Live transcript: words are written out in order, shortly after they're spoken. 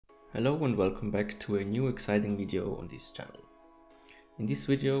Hello and welcome back to a new exciting video on this channel. In this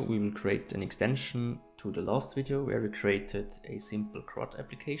video we will create an extension to the last video where we created a simple CRUD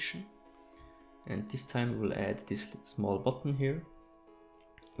application, and this time we will add this small button here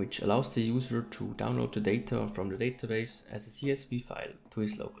which allows the user to download the data from the database as a CSV file to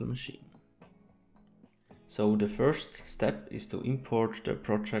his local machine. So the first step is to import the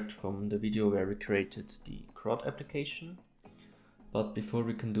project from the video where we created the CRUD application. But before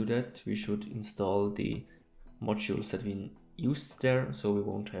we can do that, we should install the modules that we used there, so we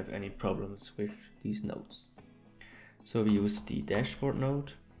won't have any problems with these nodes. So we use the dashboard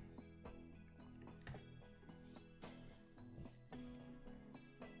node,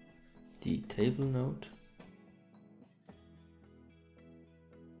 the table node,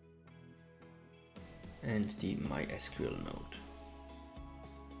 and the MySQL node.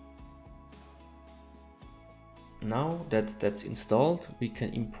 Now that that's installed, we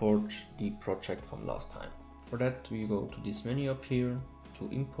can import the project from last time. For that we go to this menu up here to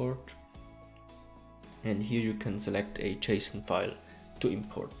import, and here you can select a JSON file to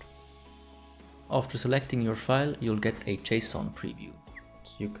import. After selecting your file, you'll get a JSON preview.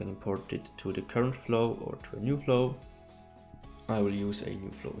 So you can import it to the current flow or to a new flow. I will use a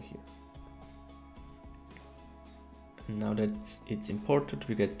new flow here. And now that it's imported,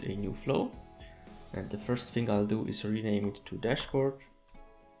 we get a new flow. And the first thing I'll do is rename it to dashboard,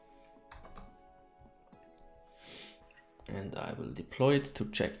 and I will deploy it to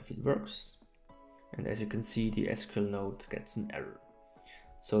check if it works. And as you can see, the SQL node gets an error.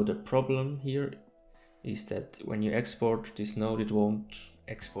 So the problem here is that when you export this node, it won't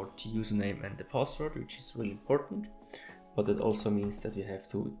export the username and the password, which is really important, but it also means that we have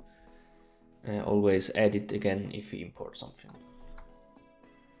to always add it again if we import something.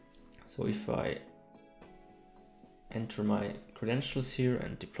 So if I enter my credentials here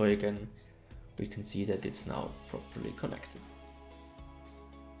and deploy again, we can see that it's now properly connected.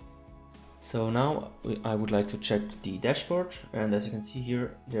 So now I would like to check the dashboard, and as you can see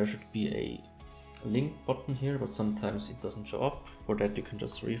here, there should be a link button here, but sometimes it doesn't show up. For that you can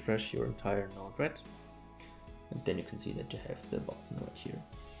just refresh your entire Node-RED, and then you can see that you have the button right here.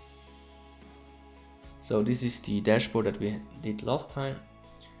 So this is the dashboard that we did last time.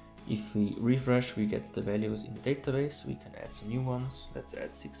 If we refresh, we get the values in the database. We can add some new ones. Let's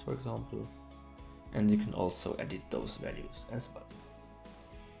add 6 for example, and you can also edit those values as well.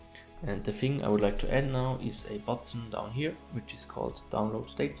 And the thing I would like to add now is a button down here which is called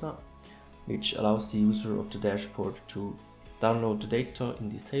download data, which allows the user of the dashboard to download the data in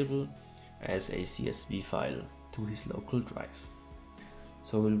this table as a CSV file to his local drive.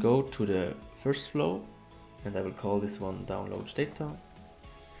 So we'll go to the first flow, and I will call this one download data.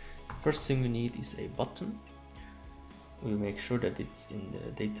 First thing we need is a button. We'll make sure that it's in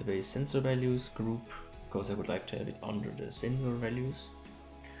the database sensor values group, because I would like to have it under the sensor values.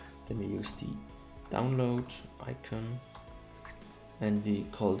 Then we use the download icon, and we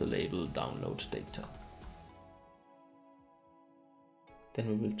call the label download data. Then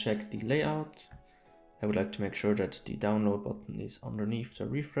we will check the layout. I would like to make sure that the download button is underneath the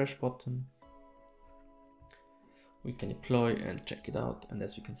refresh button. We can deploy and check it out, and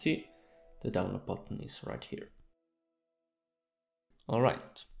as we can see, the download button is right here.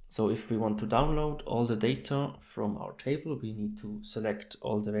 Alright, so if we want to download all the data from our table, we need to select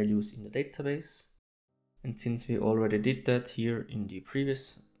all the values in the database. And since we already did that here in the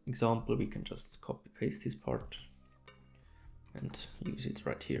previous example, we can just copy paste this part and use it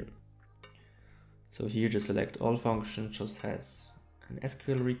right here. So here the select all function just has an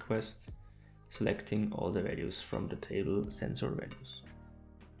SQL request selecting all the values from the table sensor values.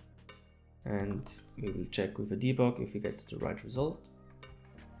 And we will check with a debug if we get the right result.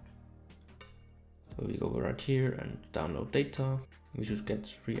 So we go right here and download data. We should get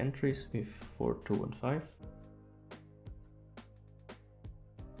 3 entries with 4, 2 and 5.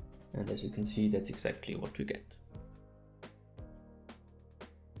 And as you can see, that's exactly what we get.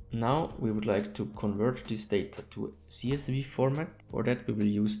 Now we would like to convert this data to CSV format. For that we will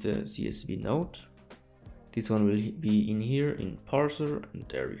use the CSV node. This one will be in here in parser, and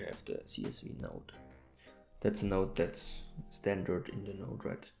there we have the CSV node. That's a node that's standard in the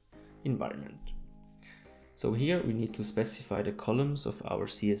Node-RED environment. So here we need to specify the columns of our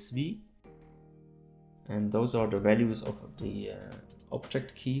CSV, and those are the values of the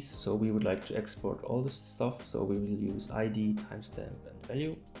object keys. So we would like to export all this stuff, so we will use ID, timestamp and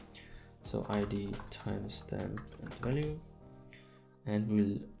value. So ID, timestamp and value, and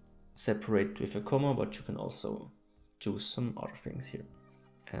we'll separate with a comma, but you can also choose some other things here,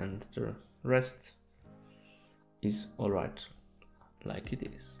 and the rest is alright like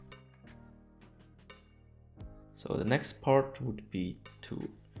it is. So the next part would be to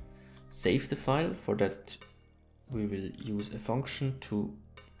save the file. For that we will use a function to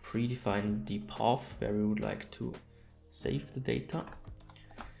predefine the path where we would like to save the data.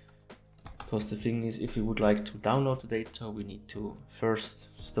 Because the thing is, if we would like to download the data, we need to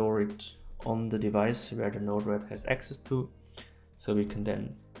first store it on the device where the Node-RED has access to, so we can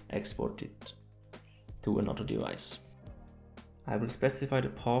then export it to another device. I will specify the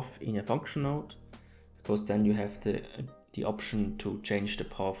path in a function node, because then you have the option to change the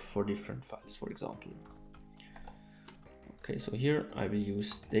path for different files, for example. Okay, so here I will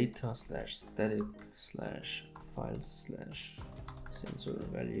use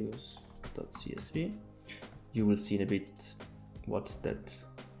data/static/files/sensor-values.csv. You will see in a bit what that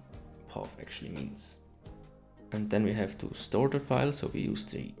path actually means. And then we have to store the file, so we use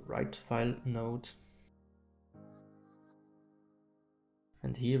the write file node.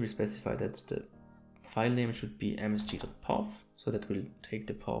 And here we specify that the file name should be msg.path, so that will take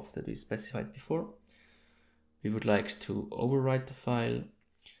the path that we specified before. We would like to overwrite the file,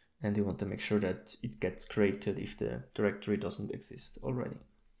 and we want to make sure that it gets created if the directory doesn't exist already.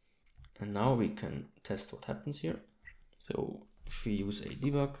 And now we can test what happens here. So if we use a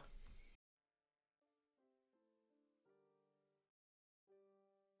debug,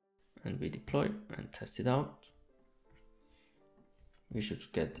 and we deploy and test it out, we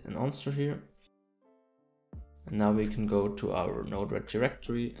should get an answer here. And now we can go to our Node-RED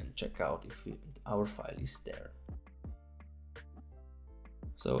directory and check out if our file is there.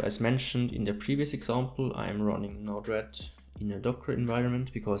 So as mentioned in the previous example, I am running Node-RED in a Docker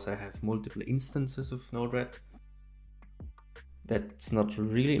environment because I have multiple instances of Node-RED. That's not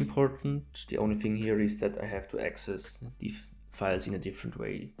really important. The only thing here is that I have to access the files in a different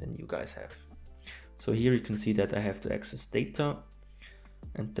way than you guys have. So here you can see that I have to access data,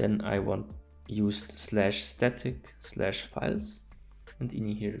 and then I used /static/files, and in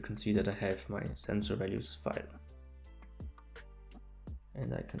here you can see that I have my sensor values file.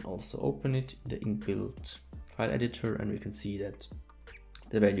 And I can also open it in the inbuilt file editor, and we can see that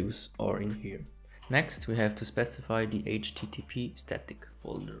the values are in here. Next, we have to specify the HTTP static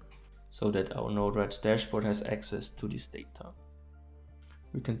folder so that our Node-RED dashboard has access to this data.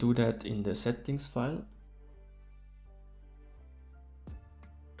 We can do that in the settings file.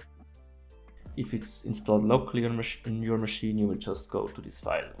 If it's installed locally on your machine, you will just go to this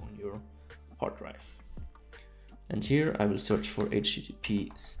file on your hard drive. And here I will search for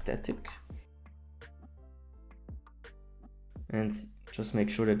HTTP static. And just make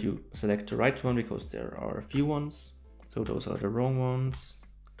sure that you select the right one, because there are a few ones. So those are the wrong ones.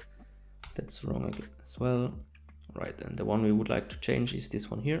 That's wrong again as well. Right, and the one we would like to change is this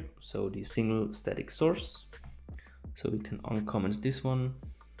one here. So the single static source. So we can uncomment this one.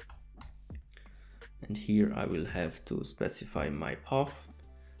 And here I will have to specify my path.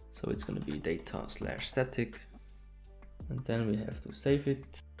 So it's going to be data/static. And then we have to save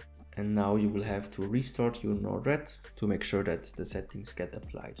it. And now you will have to restart your Node-RED to make sure that the settings get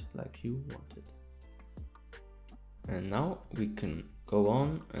applied like you wanted. And now we can go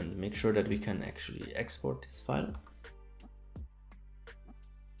on and make sure that we can actually export this file.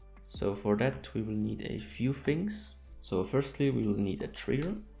 So for that we will need a few things. So firstly we will need a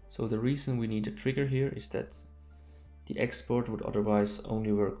trigger. So the reason we need a trigger here is that the export would otherwise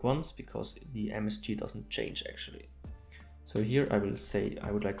only work once, because the MSG doesn't change actually. So here I will say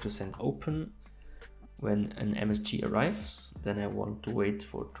I would like to send open when an MSG arrives. Then I want to wait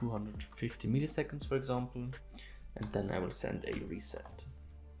for 250 milliseconds, for example, and then I will send a reset.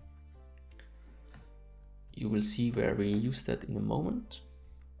 You will see where we use that in a moment.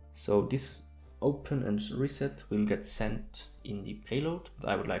 So this open and reset will get sent in the payload, but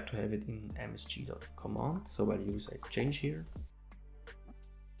I would like to have it in msg.command, so I'll use a change here.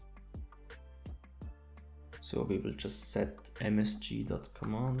 So we will just set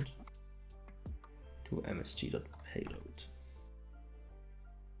msg.command to msg.payload.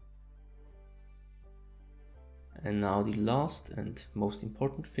 And now the last and most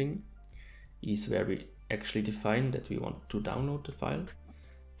important thing is where we actually define that we want to download the file.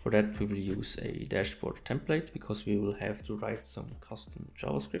 For that we will use a dashboard template, because we will have to write some custom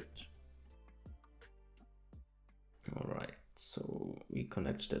JavaScript. Alright, so we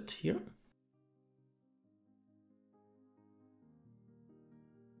connect that here.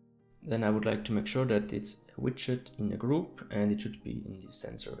 Then I would like to make sure that it's a widget in a group, and it should be in the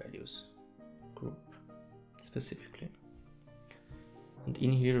sensor values group specifically. And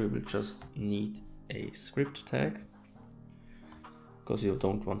in here we will just need a script tag, because you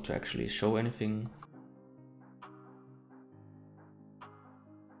don't want to actually show anything.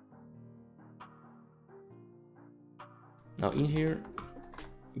 Now in here,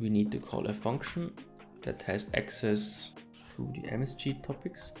 we need to call a function that has access to the MSG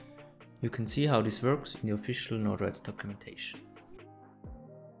topics. You can see how this works in the official Node-RED documentation.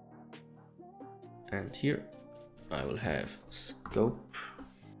 And here I will have scope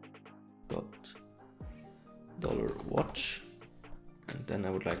dot $watch, and then I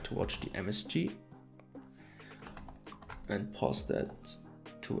would like to watch the MSG and pass that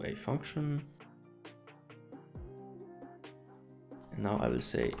to a function. And now I will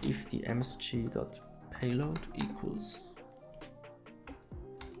say if the msg.payload equals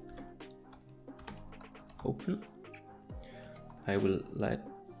open, I will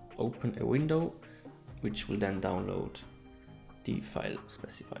open a window which will then download the file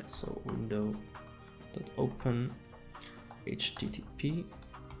specified. So window.open http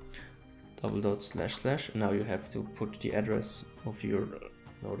 // and now you have to put the address of your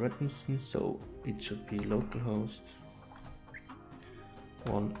Node-RED instance, so it should be localhost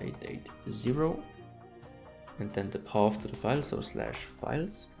 1880 and then the path to the file, so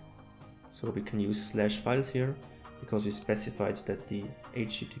 /files. So we can use /files here because we specified that the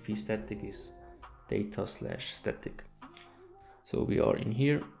HTTP static is data/static. So we are in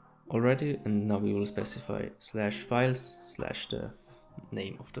here already, and now we will specify /files / the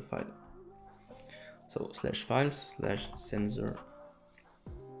name of the file. So /files / sensor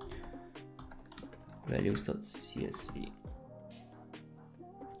values.csv.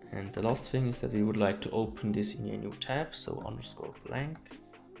 And the last thing is that we would like to open this in a new tab, so _blank.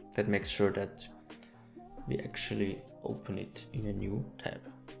 That makes sure that we actually open it in a new tab.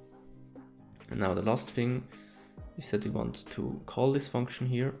 And now the last thing is that we want to call this function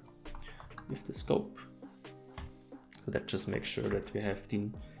here with the scope. So that just makes sure that we have the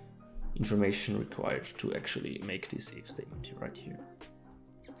information required to actually make this if statement right here.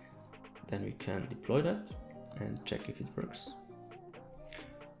 Then we can deploy that and check if it works.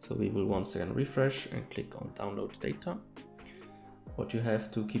 So we will once again refresh and click on download data. What you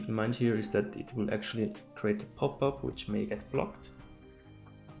have to keep in mind here is that it will actually create a pop-up which may get blocked.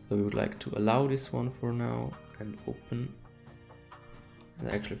 So we would like to allow this one for now and open. And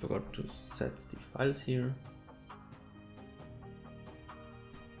I actually forgot to set the files here.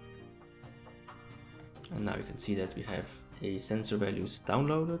 And now you can see that we have a sensor values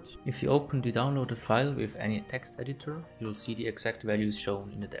downloaded. If you open the downloaded file with any text editor, you'll see the exact values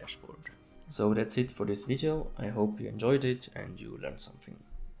shown in the dashboard. So that's it for this video. I hope you enjoyed it and you learned something.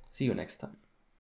 See you next time.